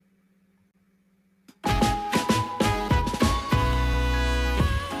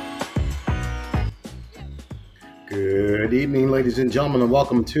Good evening, ladies and gentlemen, and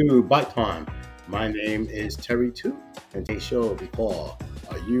welcome to Bite Time. My name is Terry Two, and today's show will be called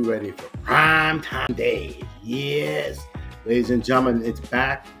Are You Ready for Prime Time Days? Yes, ladies and gentlemen, it's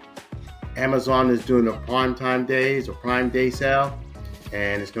back. Amazon is doing a Prime Time Days or Prime Day sale,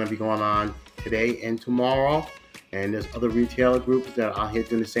 and it's going to be going on today and tomorrow. And there's other retailer groups that are here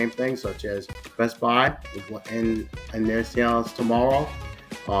doing the same thing, such as Best Buy and their sales tomorrow.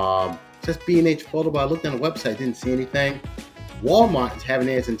 Just B&H Photo, but I looked on the website, didn't see anything. Walmart is having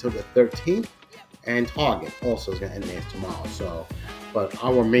theirs until the 13th, and Target also is going to end theirs tomorrow. But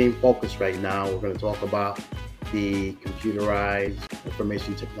our main focus right now, we're going to talk about the computerized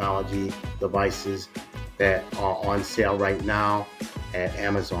information technology devices that are on sale right now at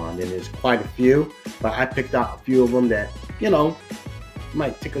Amazon. And there's quite a few, but I picked out a few of them that,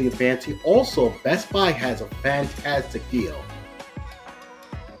 might tickle your fancy. Also, Best Buy has a fantastic deal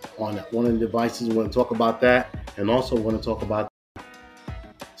on one of the devices. We're going to talk about that, and also we're going to talk about the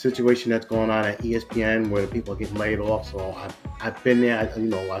situation that's going on at ESPN where the people are getting laid off. So I've been there.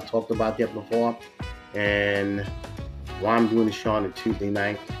 I talked about that before, and while I'm doing the show on a Tuesday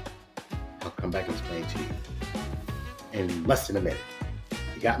night, I'll come back and explain to you in less than a minute.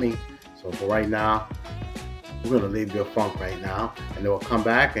 You got me? So for right now, we're going to leave your funk right now, and then we'll come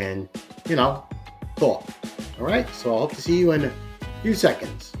back and talk. All right? So I hope to see you in a few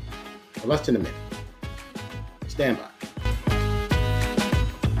seconds. For less than a minute. Stand by.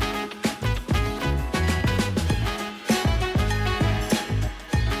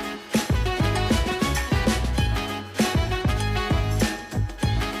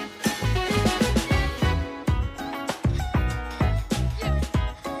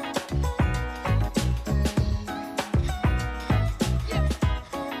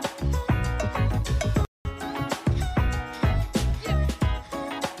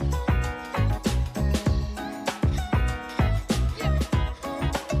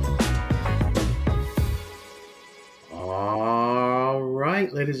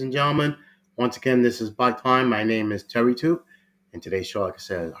 Ladies and gentlemen, once again, this is Bite Time. My name is Terry Two, and today's show, like I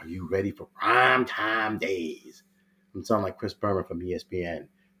said, are you ready for Prime Time Days? I'm sounding like Chris Berman from ESPN.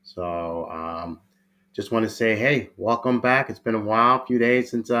 So, just want to say, hey, welcome back. It's been a while, a few days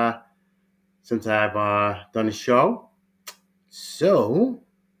since I've done the show. So,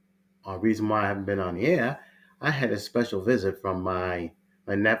 a reason why I haven't been on the air, I had a special visit from my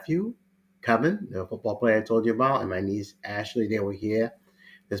nephew, Kevin, the football player I told you about, and my niece Ashley. They were here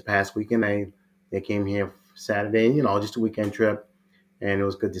this past weekend. They came here Saturday, just a weekend trip, and it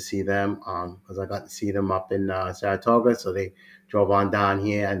was good to see them because I got to see them up in Saratoga. So they drove on down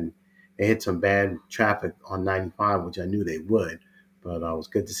here, and they hit some bad traffic on 95, which I knew they would, but it was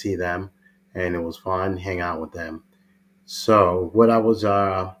good to see them, and it was fun to hang out with them. So what I was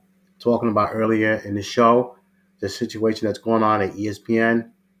talking about earlier in the show, the situation that's going on at ESPN,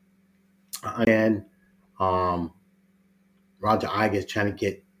 and Roger Iger is trying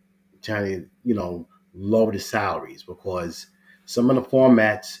to lower the salaries because some of the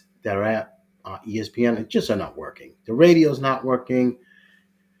formats that are at ESPN just are not working. The radio's not working,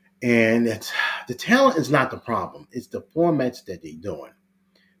 and the talent is not the problem. It's the formats that they're doing.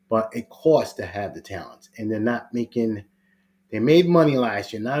 But it costs to have the talents, and they're not making. They made money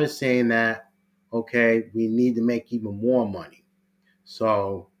last year. Now they're saying that, okay, we need to make even more money.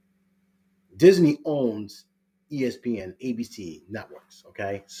 So Disney owns ESPN, ABC networks,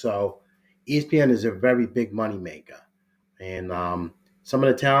 okay? So ESPN is a very big money maker. And some of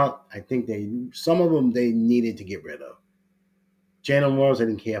the talent, I think some of them they needed to get rid of. Jalen Rose, I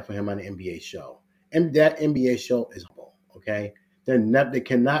didn't care for him on the NBA show. And that NBA show is horrible, okay? They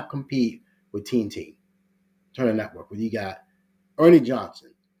cannot compete with TNT, Turner Network, where you got Ernie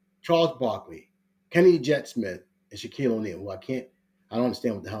Johnson, Charles Barkley, Kenny Jet Smith, and Shaquille O'Neal, who I don't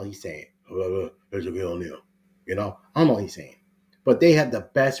understand what the hell he's saying. There's Shaquille O'Neal. I don't know what he's saying. But they have the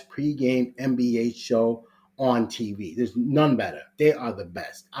best pregame NBA show on TV. There's none better. They are the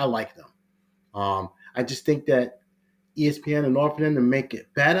best. I like them. I just think that ESPN, in order for them to make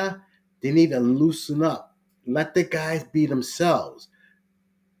it better, they need to loosen up. Let the guys be themselves.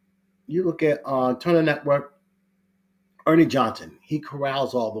 You look at Turner Network, Ernie Johnson, he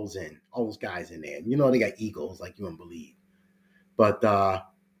corrals all those guys in there. They got egos like you wouldn't believe. But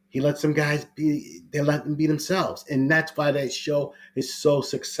he lets some guys they let them be themselves. And that's why that show is so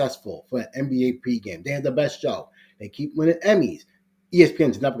successful for an NBA pregame. They have the best show. They keep winning Emmys.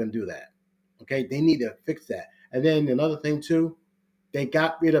 ESPN's never going to do that. Okay? They need to fix that. And then another thing, too, they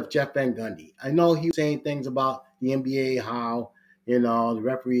got rid of Jeff Van Gundy. I know he was saying things about the NBA, how, the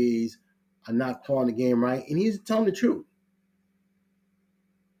referees are not calling the game right. And he's telling the truth.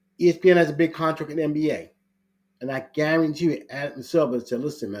 ESPN has a big contract in the NBA. And I guarantee you, Adam Silver said,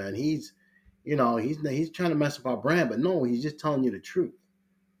 "Listen, man, he's trying to mess up our brand, but no, he's just telling you the truth."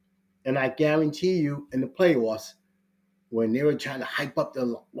 And I guarantee you, in the playoffs, when they were trying to hype up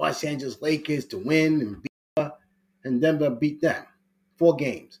the Los Angeles Lakers to win and Denver beat them 4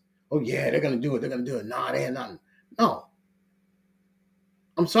 games. Oh yeah, they're gonna do it. They're gonna do it. Nah, they had nothing. No,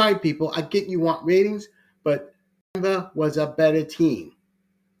 I'm sorry, people. I get you want ratings, but Denver was a better team.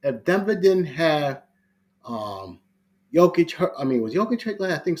 If Denver didn't have um, Jokic hurt, I mean, was Jokic hurt?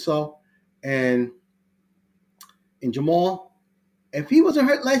 I think so. And Jamal, if he wasn't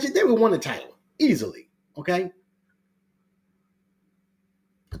hurt last year, they would have won the title easily. Okay,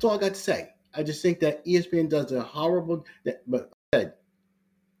 that's all I got to say. I just think that ESPN does a horrible. But I said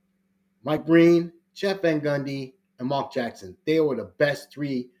Mike Breen, Jeff Van Gundy, and Mark Jackson. They were the best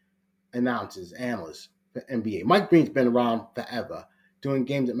 3 analysts for NBA. Mike Breen's been around forever, doing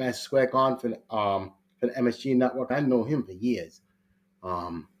games at Madison Square Garden for the MSG Network. I know him for years.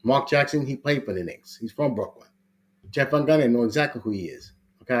 Mark Jackson, he played for the Knicks. He's from Brooklyn. Jeff Van Gundy, I know exactly who he is.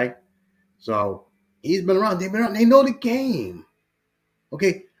 Okay, so he's been around. They've been around. They know the game.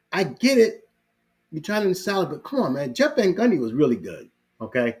 Okay, I get it. You're trying to sell it, but come on, man. Jeff Van Gundy was really good.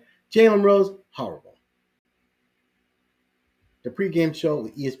 Okay, Jalen Rose, horrible. The pregame show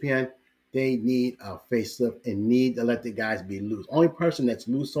with ESPN, they need a facelift and need to let the guys be loose. Only person that's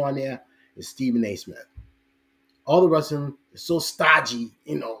loose on there is Stephen A. Smith. All the rest of them are so stodgy,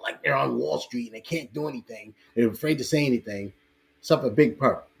 like they're on Wall Street and they can't do anything. They're afraid to say anything, except for Big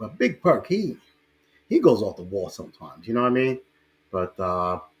Perk. But Big Perk, he goes off the wall sometimes. You know what I mean? But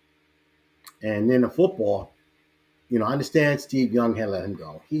and then the football, I understand Steve Young had let him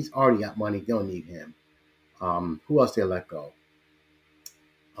go. He's already got money. They don't need him. Who else they let go?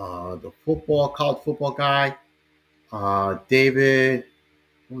 The college football guy, David.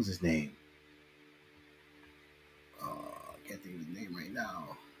 What was his name? I can't think of his name right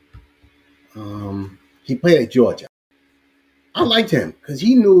now. He played at Georgia. I liked him because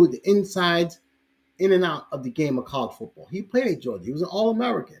he knew the insides, in and out of the game of college football. He played at Georgia. He was an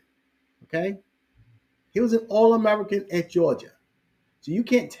All-American. Okay, he was an All-American at Georgia. So you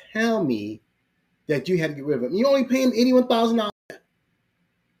can't tell me that you had to get rid of him. You only pay him $81,000.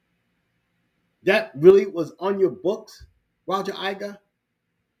 That really was on your books, Roger Iger,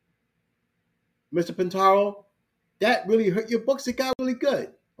 Mr. Pintaro. That really hurt your books. It got really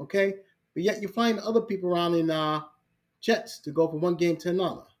good, okay? But yet you find other people around in Jets to go from one game to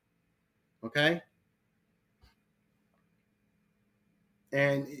another, okay?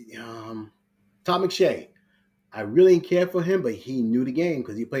 And Tom McShay, I really didn't care for him, but he knew the game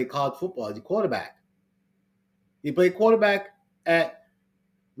because he played college football as a quarterback. He played quarterback at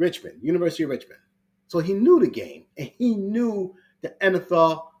Richmond, University of Richmond. So he knew the game, and he knew the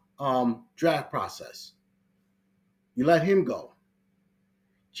NFL draft process. You let him go.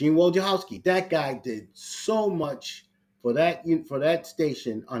 Gene Wojciechowski, that guy did so much for that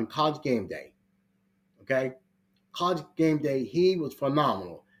station on College Game Day. Okay? College Game Day, he was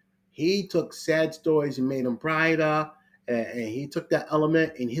phenomenal. He took sad stories and made them brighter, and he took that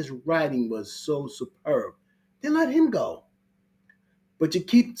element, and his writing was so superb. They let him go. But you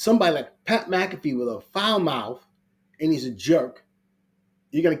keep somebody like Pat McAfee with a foul mouth, and he's a jerk,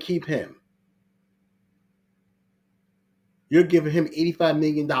 you're going to keep him. You're giving him $85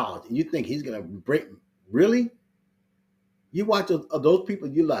 million, and you think he's going to break? Really? You watch those people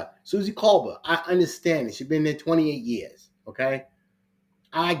you love. Susie Colbert, I understand it. She's been there 28 years, okay?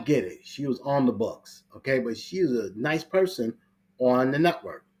 I get it. She was on the books, okay? But she was a nice person on the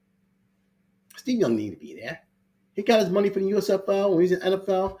network. Steve Young needed to be there. He got his money from the USFL when he's in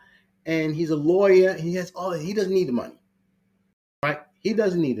NFL, and he's a lawyer. He doesn't need the money, right? He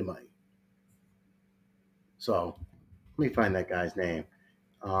doesn't need the money. So let me find that guy's name.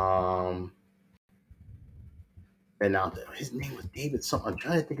 And now his name was David something. I'm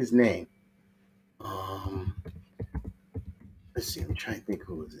trying to think his name. Let's see. I'm trying to think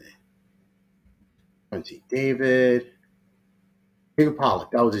who was it. Let's see. David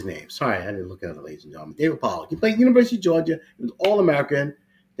Pollock. That was his name. Sorry, I had to look at it, ladies and gentlemen. David Pollock. He played University of Georgia. He was All-American.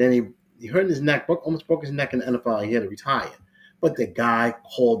 Then he hurt his neck, almost broke his neck in the NFL, and he had to retire. But the guy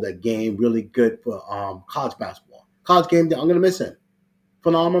called the game really good for college basketball. College Game Day, I'm going to miss him.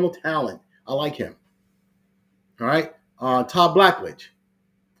 Phenomenal talent. I like him. All right. Todd Blackledge,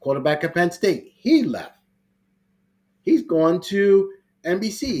 quarterback at Penn State. He left. He's going to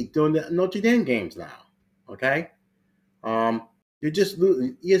NBC doing the Notre Dame games now. Okay. You're just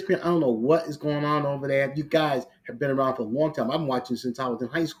losing ESPN. I don't know what is going on over there. You guys have been around for a long time. I've been watching since I was in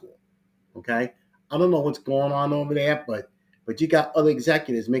high school. Okay. I don't know what's going on over there, but you got other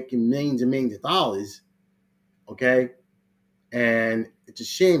executives making millions and millions of dollars. Okay, and it's a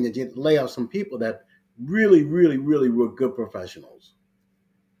shame that you have to lay off some people that really, really, really were good professionals.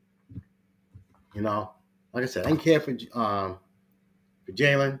 You know, like I said, I didn't care for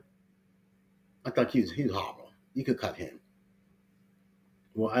Jalen. I thought he was horrible. You could cut him.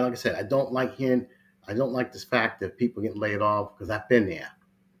 Well, like I said, I don't like hearing. I don't like this fact that people get laid off because I've been there.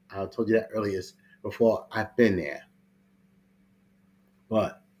 I told you that earlier before. I've been there,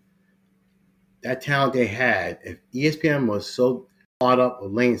 but that talent they had, if ESPN was so caught up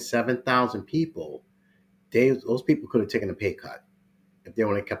with laying 7,000 people, those people could have taken a pay cut if they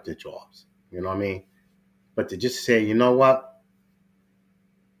only kept their jobs. You know what I mean? But to just say, you know what,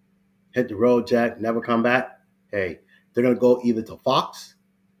 hit the road, Jack, never come back. Hey, they're gonna go either to Fox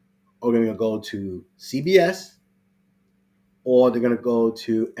or they're gonna go to CBS or they're gonna go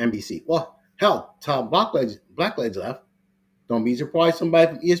to NBC. Well, hell, Tom Blackledge left. Don't be surprised somebody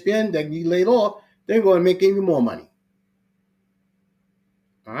from ESPN that you laid off, they're going to make even more money.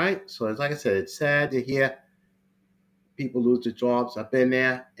 All right. So it's like I said, it's sad to hear people lose their jobs. I've been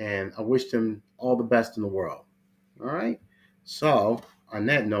there, and I wish them all the best in the world. All right. So on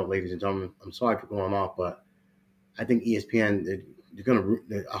that note, ladies and gentlemen, I'm sorry for going off, but I think ESPN they're gonna.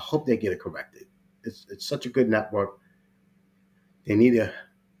 I hope they get it corrected. It's such a good network. They need to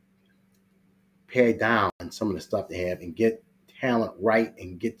pare down on some of the stuff they have and get talent right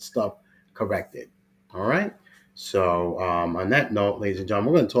and get stuff corrected. All right. So on that note, ladies and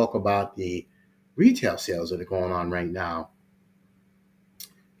gentlemen, we're going to talk about the retail sales that are going on right now.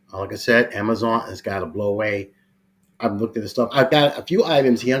 Like I said, Amazon has got a blow away. I've looked at the stuff. I've got a few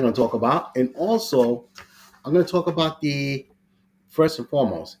items here I'm going to talk about, and also I'm going to talk about the first and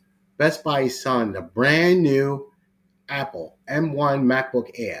foremost. Best Buy is selling the brand new Apple M1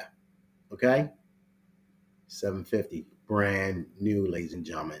 MacBook Air. Okay, 750, brand new, ladies and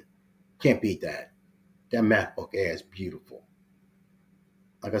gentlemen. Can't beat that. That MacBook Air is beautiful.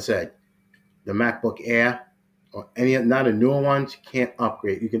 Like I said, the MacBook Air or any not a newer ones, you can't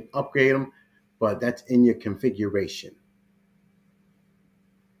upgrade. You can upgrade them, but that's in your configuration.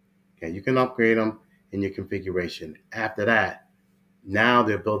 Okay, you can upgrade them in your configuration. After that, now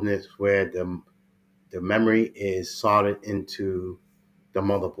they're building it where the memory is soldered into the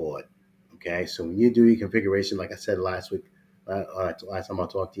motherboard. Okay, so when you do your configuration, like I said last week, last time I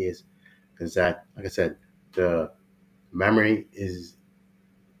talked to you, is that like I said, the memory is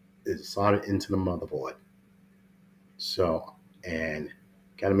soldered into the motherboard. So, and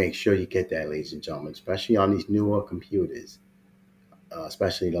got to make sure you get that, ladies and gentlemen, especially on these newer computers,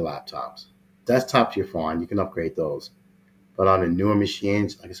 especially the laptops. Desktops, you're fine. You can upgrade those. But on the newer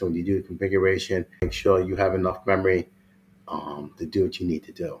machines, like I said, when you do the configuration, make sure you have enough memory to do what you need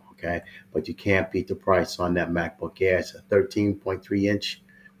to do. Okay. But you can't beat the price on that MacBook Air. It's a 13.3-inch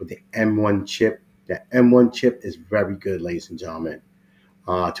with the M1 chip. The M1 chip is very good, ladies and gentlemen.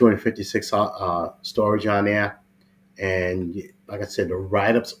 256 storage on there. And like I said, the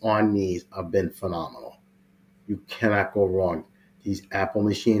write ups on these have been phenomenal. You cannot go wrong. These Apple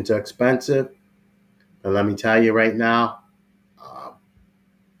machines are expensive, but let me tell you right now, uh,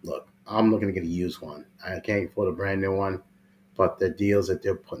 look, I'm looking to get a used one. I can't afford a brand new one, but the deals that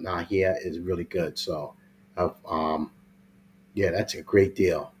they're putting out here is really good. So, yeah, that's a great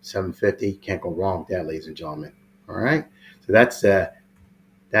deal. 750, can't go wrong with that, ladies and gentlemen. All right, so that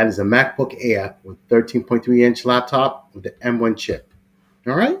is a MacBook Air with 13.3-inch laptop with the M1 chip.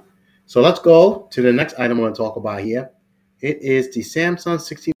 All right. So let's go to the next item I want to talk about here. It is the Samsung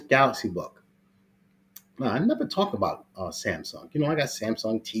 16 Galaxy Book. Now, I never talk about Samsung. You know, I got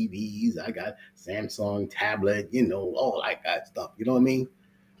Samsung TVs, I got Samsung tablet, all that kind of stuff. You know what I mean?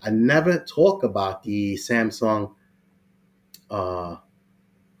 I never talk about the Samsung uh,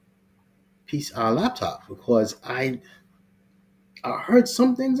 piece laptop because I heard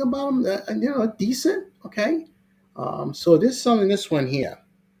some things about them that decent. Okay, so this selling this one here.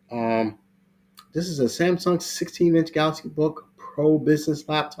 Um, This is a Samsung 16-inch Galaxy Book Pro business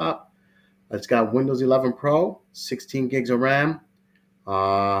laptop. It's got Windows 11 Pro, 16 gigs of RAM,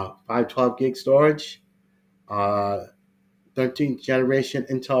 512 gig storage, uh, 13th generation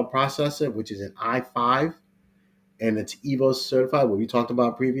Intel processor, which is an i5, and it's EVO certified, what we talked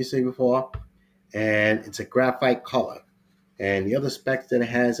about previously before, and it's a graphite color. And the other specs that it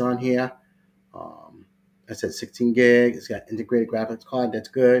has on here, um, I said 16 gig. It's got integrated graphics card. That's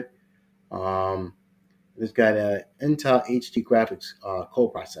good. Um, It's got an Intel HD graphics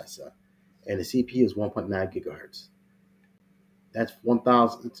co-processor, and the CPU is 1.9 gigahertz. That's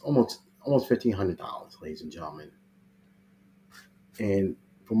 1,000. It's almost $1,500, ladies and gentlemen. And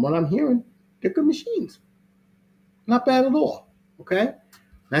from what I'm hearing, they're good machines. Not bad at all. Okay.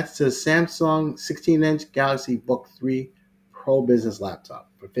 That's the Samsung 16-inch Galaxy Book 3 Pro Business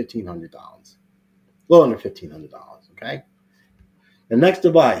laptop for $1,500. A little under $1,500. Okay. The next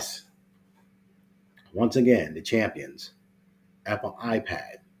device, once again, the champions, Apple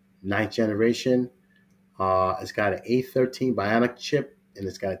iPad, ninth generation. It's got an A13 Bionic chip, and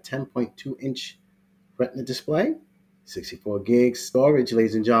it's got a 10.2-inch Retina display, 64 gigs storage,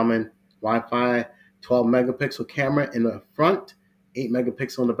 ladies and gentlemen, Wi-Fi, 12 megapixel camera in the front, 8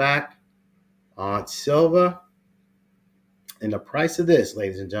 megapixel in the back. It's silver. And the price of this,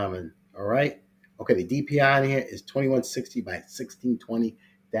 ladies and gentlemen, all right? Okay, the DPI in here is 2160 by 1620.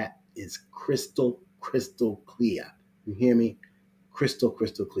 That is crystal clear. You hear me? Crystal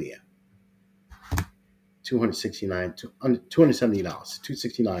clear. $270,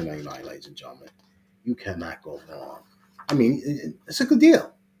 $269.99, ladies and gentlemen. You cannot go wrong. I mean, it's a good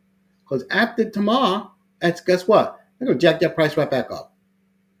deal. Because after tomorrow, guess what? They're going to jack that price right back up.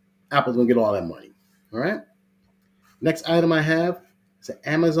 Apple's going to get all that money. All right? Next item I have is an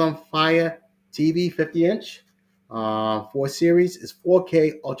Amazon Fire TV 50-inch. 4 series is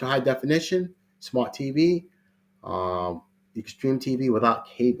 4K ultra high definition, smart TV, extreme TV without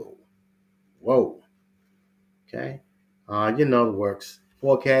cable. Whoa. Okay. You know the works.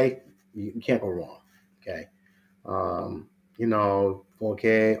 4K, you can't go wrong. Okay.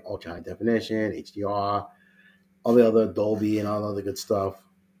 4K, ultra high definition, HDR, all the other Dolby and all the other good stuff.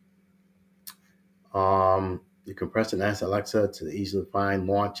 You can press and ask Alexa to easily find,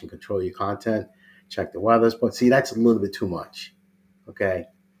 launch, and control your content. Check the weather. But see, that's a little bit too much. Okay.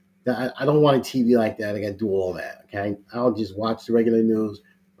 I don't want a TV like that. I got to do all that. Okay. I'll just watch the regular news,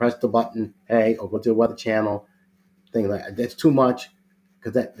 press the button, hey, or go to the weather channel, things like that. That's too much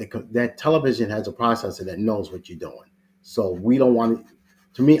because that television has a processor that knows what you're doing. So we don't want it.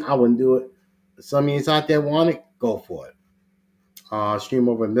 To me, I wouldn't do it. If somebody's out there want it, go for it. Stream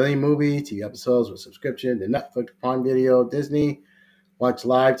over 1 million movies, TV episodes with subscription to Netflix, Prime Video, Disney. Watch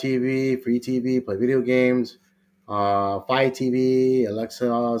live TV, free TV, play video games, Fire TV, Alexa,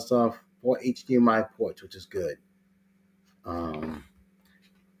 all that stuff. 4 HDMI ports, which is good. And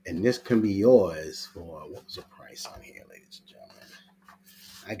this can be yours for, what was the price on here, ladies and gentlemen?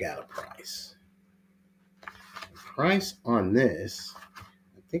 I got a price. The price on this,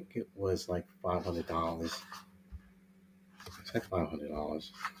 I think it was like $500. It's like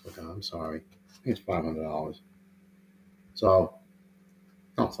 $500. Okay, I'm sorry. I think it's $500. So,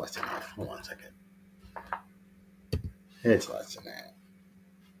 no, it's less than that. Hold on a second. It's less than that.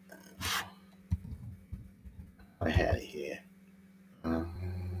 I had it here. Sorry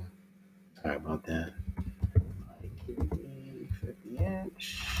about that.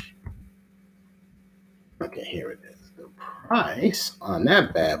 50-inch. Okay, here it is. The price on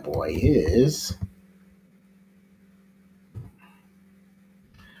that bad boy is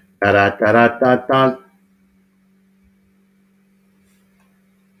da.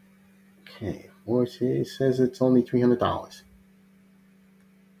 Okay, it says it's only $300.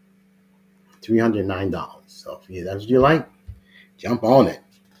 $309. So if that's what you like, jump on it.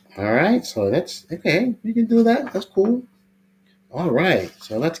 All right, so that's okay. You can do that. That's cool. All right,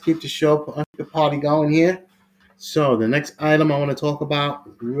 so let's keep the party going here. So the next item I want to talk about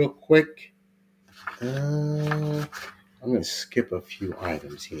real quick. I'm going to skip a few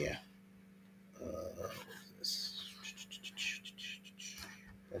items here.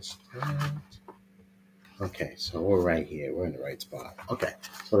 That's that. Okay, so we're right here. We're in the right spot. Okay,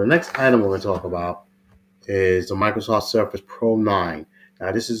 so the next item we're going to talk about is the Microsoft Surface Pro 9.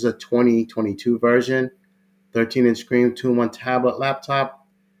 Now, this is a 2022 version, 13-inch screen, 2-in-1 tablet laptop,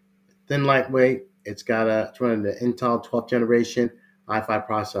 thin, lightweight. It's running the Intel 12th generation i5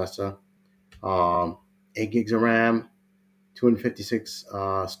 processor, 8 gigs of RAM, 256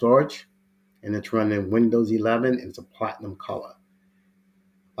 storage, and it's running Windows 11, and it's a platinum color.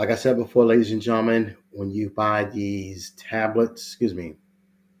 Like I said before, ladies and gentlemen, when you buy these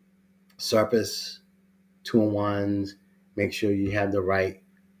Surface 2-in-1s, make sure you have the right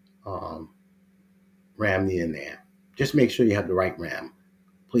RAM in there. Just make sure you have the right RAM,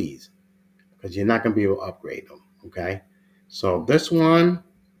 please, because you're not going to be able to upgrade them, okay? So this one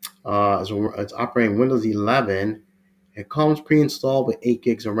it's operating Windows 11. It comes pre-installed with 8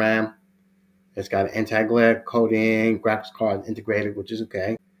 gigs of RAM. It's got an anti-glare coating, graphics card integrated, which is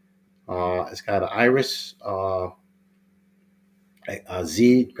okay. It's got an Iris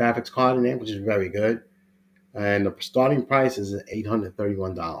Z graphics card in there, which is very good. And the starting price is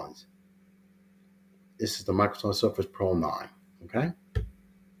 $831. This is the Microsoft Surface Pro 9. Okay.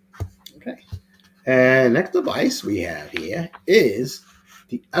 And next device we have here is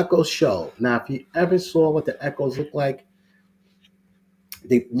the Echo Show. Now, if you ever saw what the Echoes look like,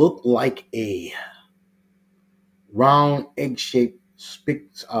 They look like a round egg-shaped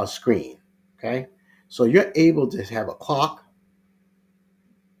screen. Okay, so you're able to have a clock,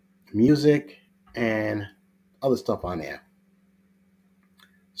 music, and other stuff on there.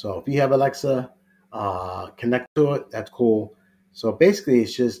 So if you have Alexa connect to it, that's cool. So basically,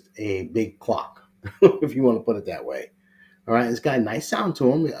 it's just a big clock, if you want to put it that way. All right, it's got a nice sound to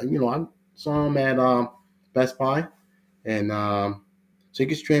them. I saw them at Best Buy, and so you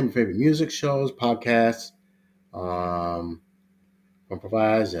can stream your favorite music shows, podcasts um, from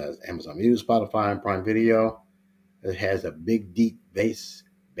providers as Amazon Music, Spotify, and Prime Video. It has a big, deep bass,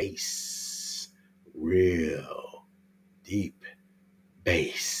 real deep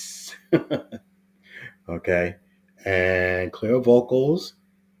bass. Okay, and clear vocals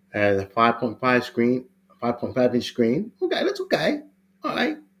and a 5.5 screen, 5.5-inch screen. Okay, that's okay. All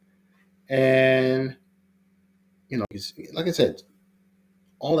right, and like I said,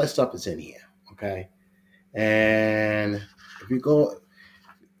 all that stuff is in here. Okay, and if you go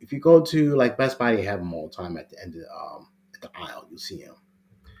if you go to like Best Buy, they have them all the time at the end of at the aisle. You'll see them.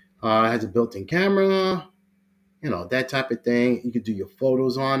 It has a built-in camera, that type of thing. You can do your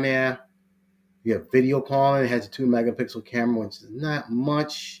photos on there. You have video calling. It has a 2 megapixel camera, which is not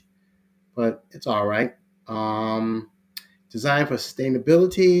much, but it's all right. Designed for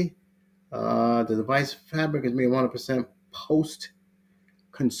sustainability. The device fabric is made 100% post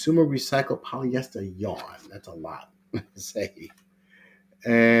consumer recycled polyester yarn. That's a lot to say.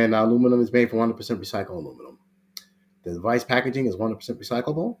 And aluminum is made from 100% recycled aluminum. The device packaging is 100%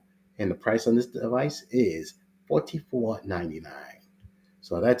 recyclable, and the price on this device is $44.99.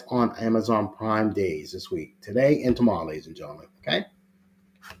 So that's on Amazon Prime Days this week, today and tomorrow, ladies and gentlemen. Okay?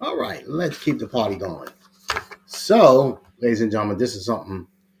 All right, let's keep the party going. So, ladies and gentlemen, this is something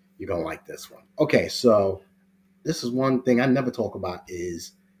you're going to like this one. Okay, so this is one thing I never talk about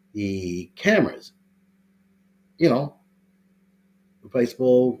is the cameras.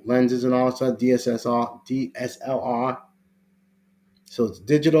 Replaceable lenses and all that stuff, DSLR. So it's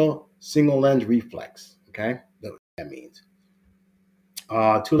digital single lens reflex. Okay, that's what that means.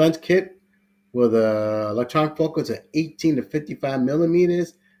 Two lens kit with a electronic focus at 18 to 55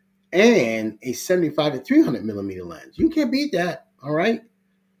 millimeters and a 75 to 300 millimeter lens. You can't beat that. All right.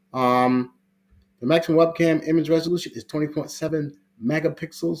 Um, the maximum webcam image resolution is 20.7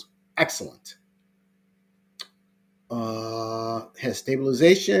 megapixels. Excellent. Has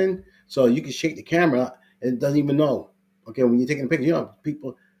stabilization, so you can shake the camera and it doesn't even know. Okay, when you're taking a picture,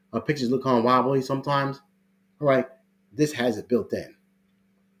 people pictures look kind of wobbly sometimes. All right, this has it built in.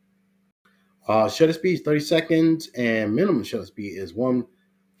 Shutter speed is 30 seconds, and minimum shutter speed is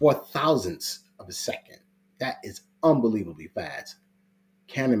 1/4000th of a second. That is unbelievably fast.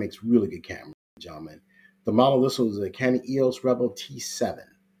 Canon makes really good cameras, gentlemen. The model this was a Canon EOS Rebel T7.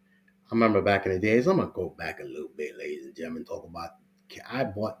 I remember back in the days. I'm gonna go back a little bit, ladies and gentlemen, talk about. I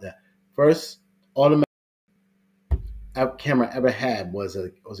bought the first automatic camera I ever had was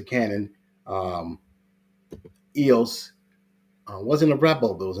a Canon EOS. Wasn't a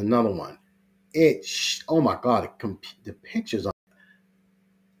Rebel, but it was another one. Oh my god, the pictures. I'm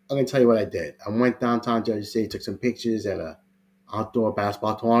gonna tell you what I did. I went downtown Jersey City, took some pictures at a outdoor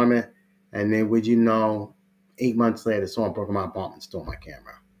basketball tournament, and then would you know, 8 months later, someone broke in my apartment, stole my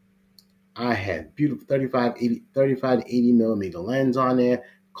camera. I had beautiful 35 to 80 millimeter lens on there,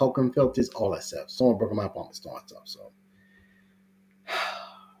 Koken filters, all that stuff. Someone broke in my apartment, stole stuff. So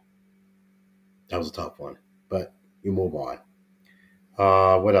that was a tough one, but you move on.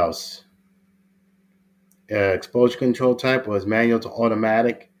 What else? Exposure control type was manual to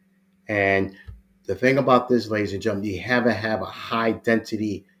automatic. And the thing about this, ladies and gentlemen, you have to have a high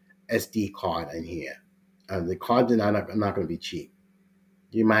density SD card in here. The cards are not going to be cheap.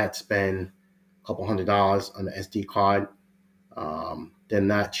 You might spend a couple $100 on the SD card. They're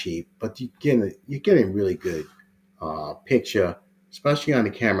not cheap, but you're getting really good picture, especially on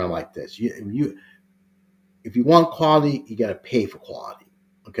a camera like this. If you want quality, you got to pay for quality.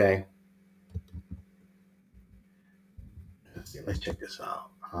 Okay. Let's see. Let's check this out.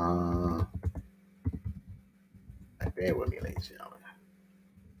 Bear with me, ladies and gentlemen.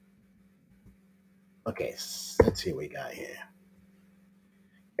 Okay, let's see what we got here.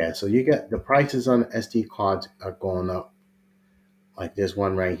 Yeah, so you got the prices on the SD cards are going up. Like there's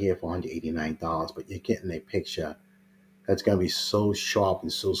one right here for $189, but you're getting a picture that's gonna be so sharp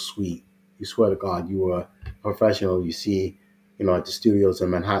and so sweet. You swear to God, you are a professional. You see, at the studios in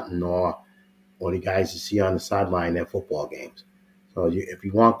Manhattan or the guys you see on the sideline at football games. So if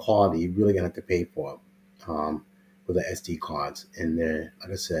you want quality, you're really gonna have to pay for it with the SD cards. And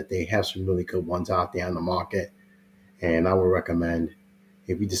like I said, they have some really good ones out there on the market, and I would recommend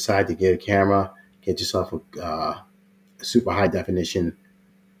If you decide to get a camera, get yourself a super high definition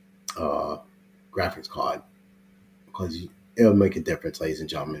uh, graphics card because it'll make a difference, ladies and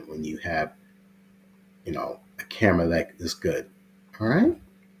gentlemen, when you have a camera that is good. All right.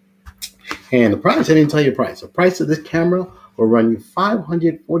 And the price, I didn't tell you the price. The price of this camera will run you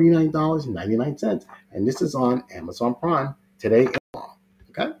 $549.99. And this is on Amazon Prime today and tomorrow.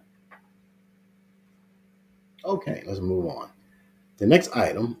 Okay? Okay, let's move on. The next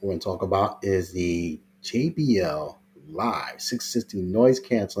item we're going to talk about is the JBL Live 660 noise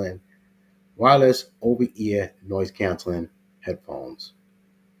canceling wireless over ear noise canceling headphones.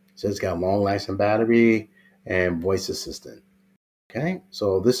 So it's got long lasting battery and voice assistant. Okay,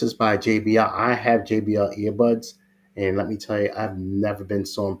 so this is by JBL. I have JBL earbuds, and let me tell you, I've never been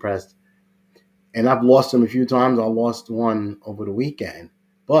so impressed. And I've lost them a few times. I lost one over the weekend,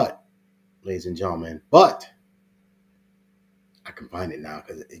 but, ladies and gentlemen, I can find it now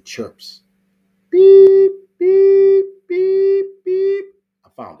because it chirps. Beep, beep, beep, beep. I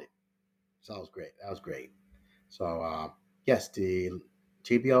found it. So that was great. That was great. So, yes, the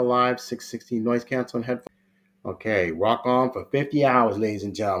JBL Live 660 noise canceling headphones. Okay, rock on for 50 hours, ladies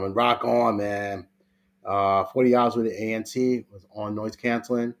and gentlemen. Rock on, man. 40 hours with the ANC was on noise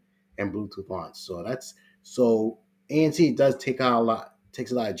canceling and Bluetooth on. So ANC does takes a lot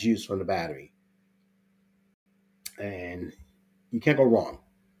of juice from the battery, and you can't go wrong.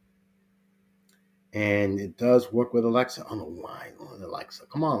 And it does work with Alexa. I don't know why on Alexa.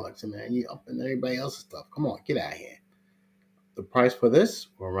 Come on, Alexa, man, you up in everybody else's stuff. Come on, get out of here. The price for this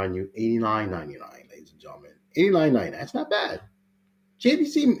will run you $89.99, ladies and gentlemen. $89.99. That's not bad.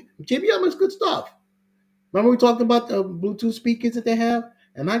 JBL makes good stuff. Remember we talked about the Bluetooth speakers that they have?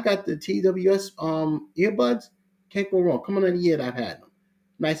 And I got the TWS earbuds. Can't go wrong. Coming on the year that I've had them.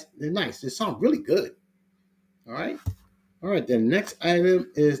 Nice. They're nice. They sound really good. All right. All right. The next item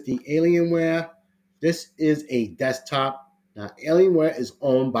is the Alienware. This is a desktop. Now, Alienware is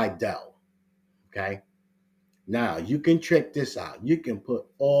owned by Dell. Okay. Now, you can trick this out. You can put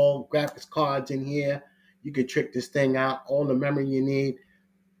all graphics cards in here. You can trick this thing out, all the memory you need.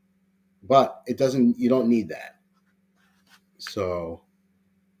 But you don't need that. So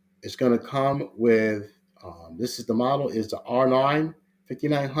it's going to come with, this is the model, is the R9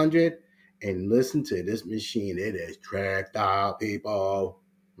 5900. And listen to this machine. It is tracked out, people.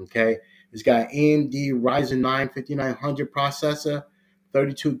 Okay. It's got AMD Ryzen 9 5900 processor,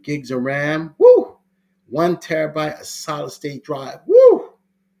 32 gigs of RAM. Woo! 1 terabyte of solid state drive. Woo!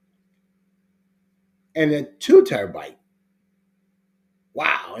 And then 2 terabyte.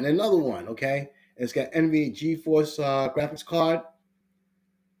 Wow. And another one. Okay. It's got NVIDIA GeForce graphics card.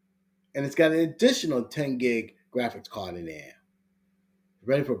 And it's got an additional 10 gig graphics card in there.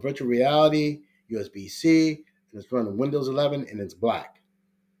 Ready for virtual reality, USB-C, and it's running Windows 11 and it's black.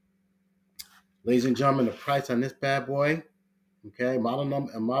 Ladies and gentlemen, the price on this bad boy, okay, model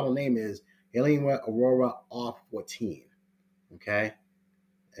name is Alienware Aurora R14. Okay,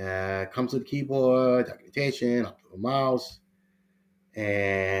 comes with keyboard, documentation, optical mouse,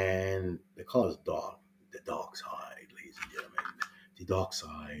 and the color is dark. The dark side, ladies and gentlemen, the dark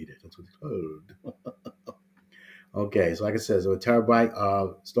side. That's what it's called. Okay, so like I said, so a terabyte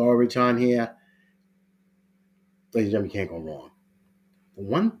of storage on here. Ladies and gentlemen, you can't go wrong.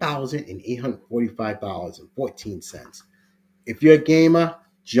 $1,845.14. If you're a gamer,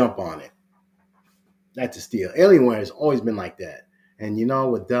 jump on it. That's a steal. Alienware has always been like that. And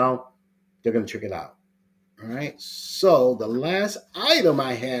with Dell, they're going to trick it out. All right. So the last item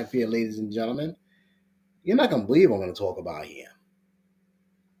I have here, ladies and gentlemen, you're not going to believe what I'm going to talk about here.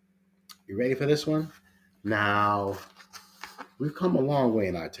 You ready for this one? Now, we've come a long way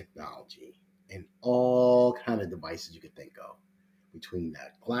in our technology and all kind of devices you can think of. Between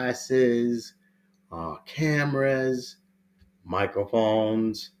that glasses, cameras,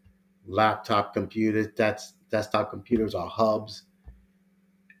 microphones, laptop computers, desktop computers or hubs.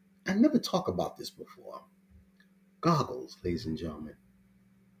 I never talked about this before. Goggles, ladies and gentlemen.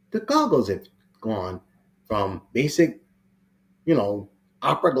 The goggles have gone from basic,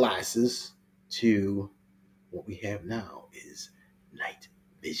 opera glasses to what we have now is night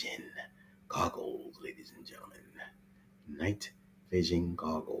vision goggles, ladies and gentlemen. Night vision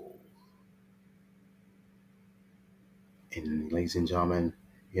goggles. And ladies and gentlemen,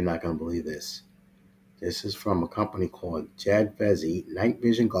 you're not going to believe this. This is from a company called Jadfezi Night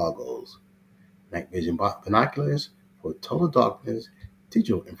Vision Goggles. Night vision binoculars for total darkness,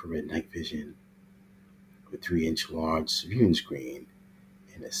 digital infrared night vision with 3-inch large viewing screen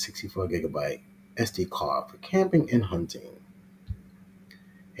and a 64 gigabyte SD card for camping and hunting.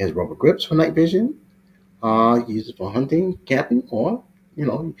 It has rubber grips for night vision. Use it for hunting, camping, or You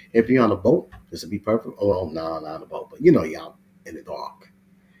know, if you're on a boat, this would be perfect. Oh, well, no, not on a boat, but you're out in the dark.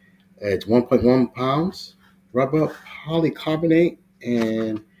 It's 1.1 pounds rubber polycarbonate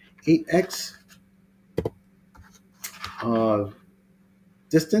and 8x uh,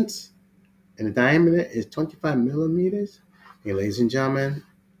 distance, and the diameter is 25 millimeters. And ladies and gentlemen,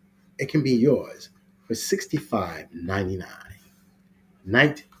 it can be yours for $65.99.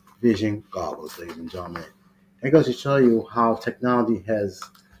 Night vision goggles, ladies and gentlemen. That goes to show you how technology has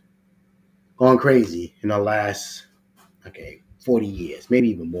gone crazy in the last 40 years, maybe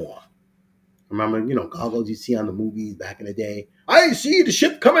even more. Remember, goggles you see on the movies back in the day. I see the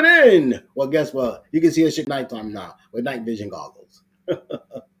ship coming in. Well, guess what? You can see the ship nighttime now with night vision goggles.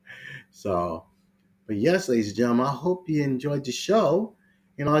 So, but yes, ladies and gentlemen, I hope you enjoyed the show.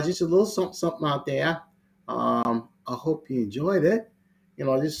 Just a little something, something out there. I hope you enjoyed it.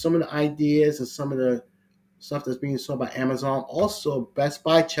 Just some of the ideas and some of the stuff that's being sold by Amazon. Also, Best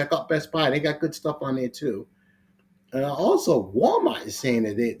Buy. Check out Best Buy. They got good stuff on there too. And also, Walmart is saying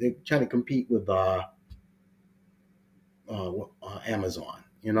that they're trying to compete with Amazon.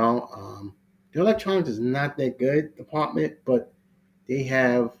 The electronics is not that good department, but they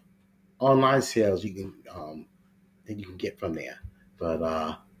have online sales that you can get from there.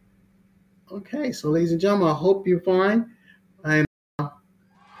 But okay, so ladies and gentlemen, I hope you're fine. And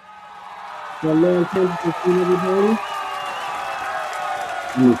for a long time to see everybody.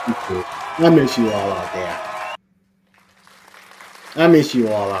 I miss you too. I miss you all out there. I miss you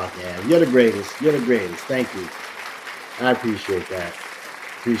all out there. You're the greatest. You're the greatest. Thank you. I appreciate that.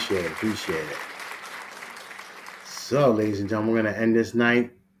 Appreciate it. Appreciate it. So, ladies and gentlemen, we're going to end this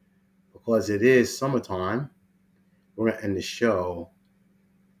night because it is summertime. We're going to end the show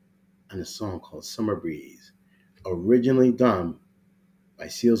on a song called Summer Breeze, originally done by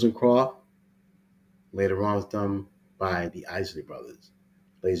Seals and Croft. Later on, it was done by the Isley Brothers.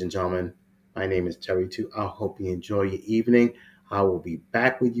 Ladies and gentlemen, my name is Terry Two. I hope you enjoy your evening. I will be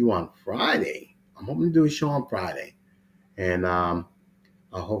back with you on Friday. I'm hoping to do a show on Friday. And I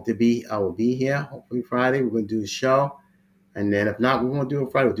will be here. Hopefully Friday, we're going to do a show. And then if not, we won't do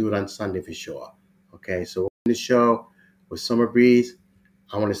it Friday. We'll do it on Sunday for sure. Okay, so in the show with Summer Breeze,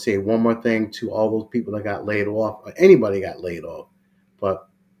 I want to say one more thing to all those people that got laid off, or anybody got laid off. But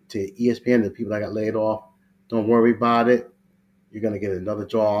to ESPN, the people that got laid off, don't worry about it. You're going to get another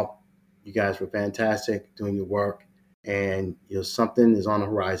job. You guys were fantastic doing your work. And something is on the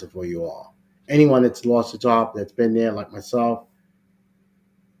horizon for you all. Anyone that's lost a job, that's been there like myself,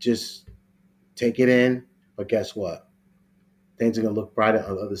 just take it in. But guess what? Things are going to look brighter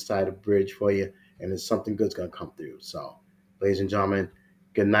on the other side of the bridge for you, and there's something good's going to come through. So, ladies and gentlemen,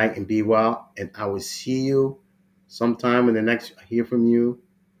 good night and be well. And I will see you sometime in the next, hear from you.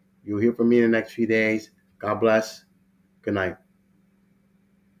 You'll hear from me in the next few days. God bless. Good night.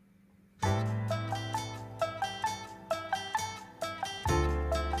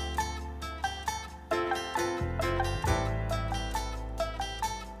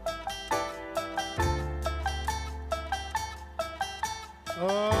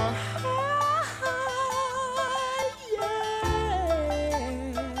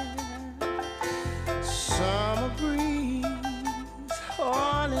 Summer breeze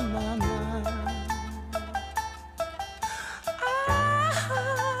all in my mind.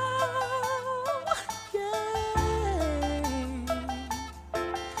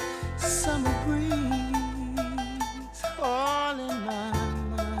 Summer breeze all in my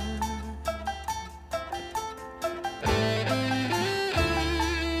mind.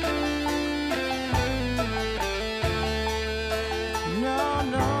 No,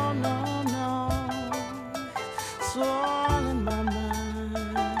 no, no, no. It's all in my mind.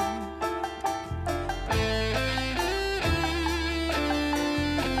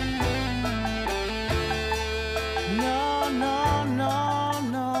 No, no, no,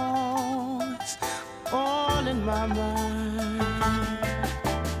 no. It's all in my mind.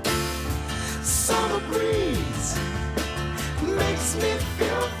 Summer breeze makes me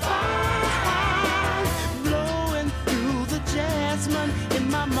feel fine, blowing through the jasmine in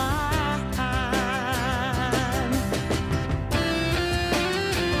my mind.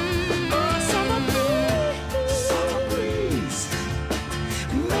 Oh, summer breeze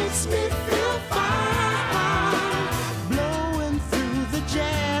makes me feel fine, blowing through the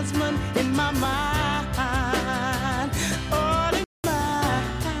jasmine in my mind. All in my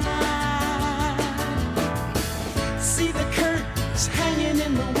mind. See the curtains hanging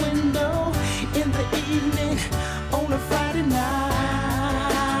in the window in the evening on a Friday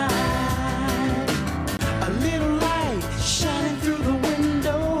night. A little light shining through the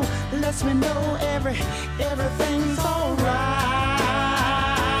window lets me know everything's alright.